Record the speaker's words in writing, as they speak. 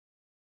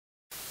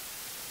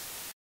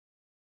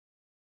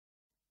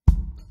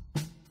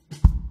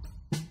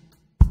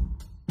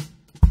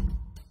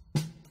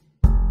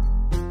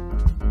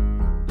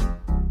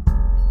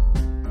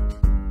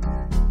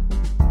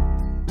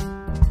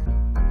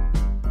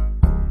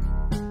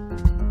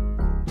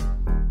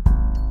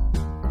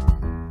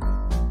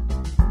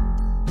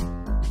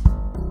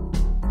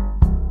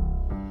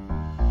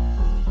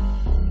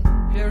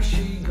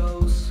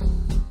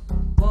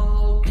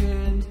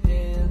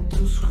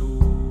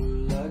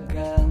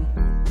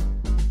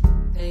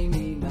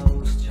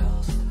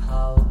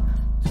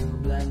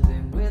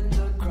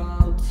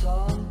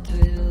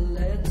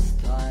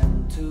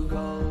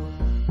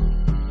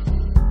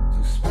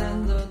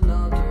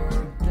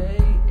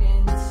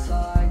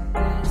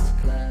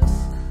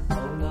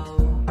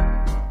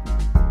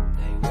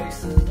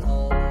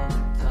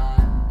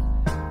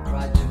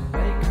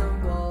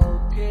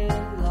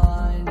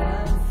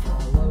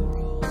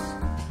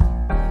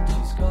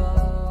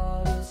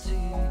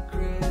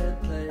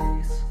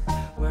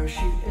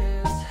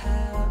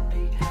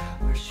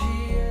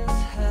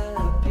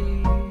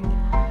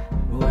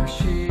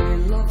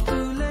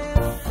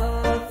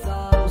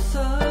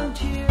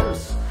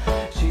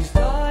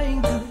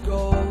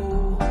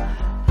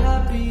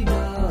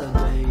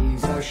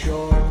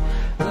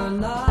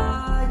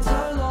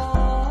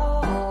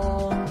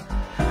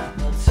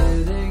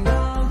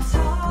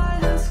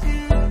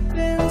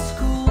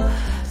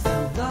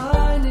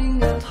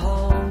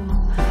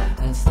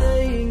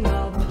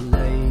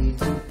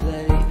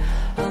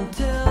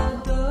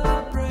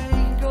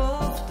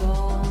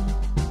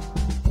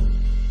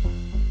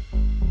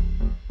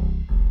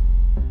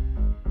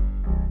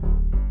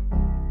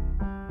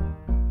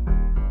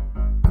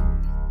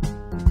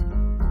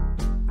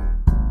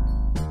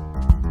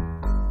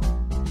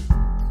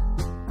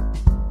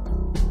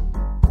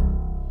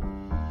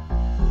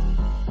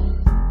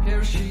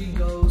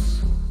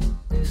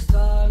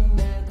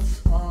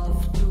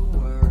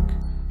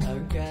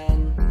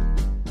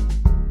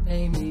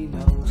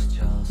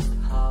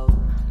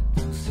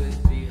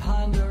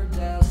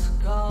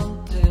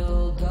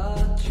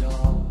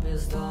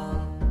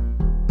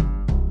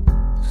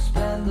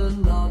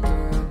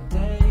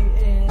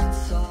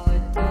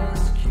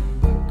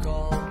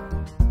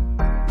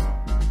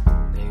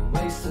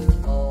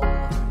wasted all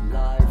her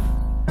life.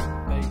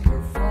 Make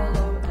her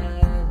follow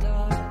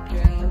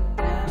etiquette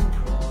and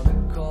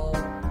protocol,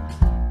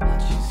 but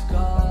she's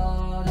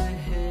got a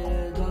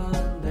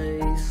hidden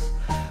base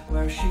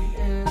where she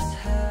is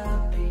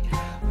happy,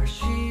 where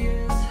she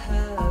is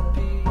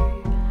happy,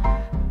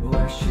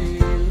 where she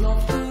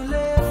loved to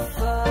live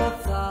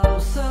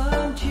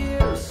 1,000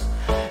 years.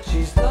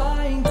 She's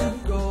dying to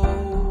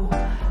go.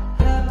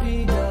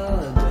 Happy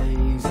the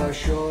days are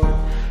short,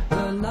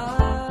 the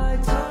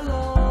nights are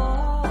long.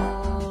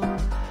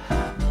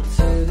 Not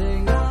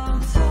sitting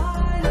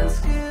outside and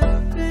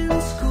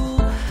skipping school,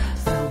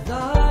 still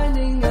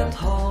dining at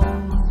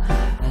home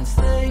and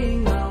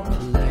staying up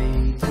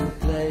late to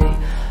play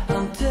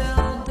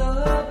until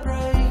the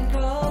break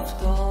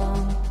of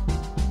dawn.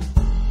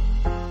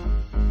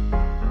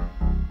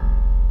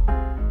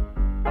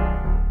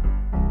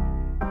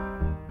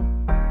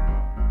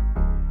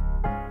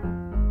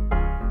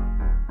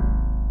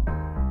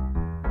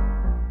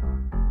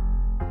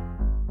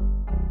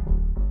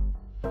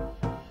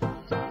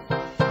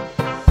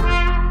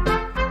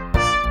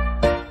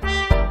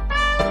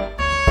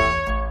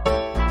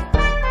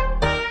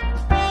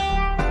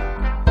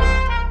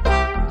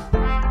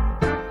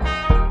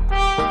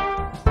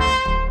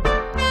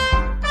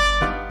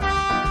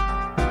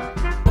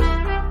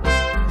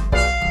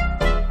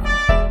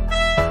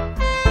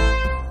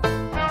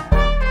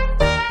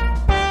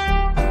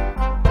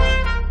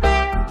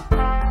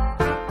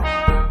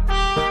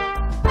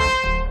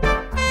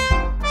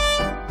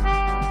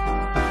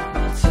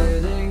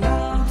 Sitting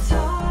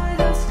outside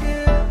and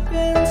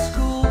skipping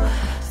school,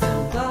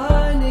 still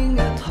dining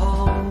at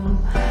home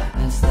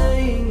and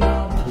staying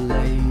up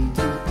late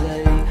to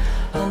play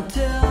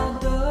until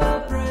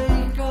the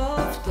break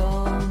of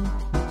dawn.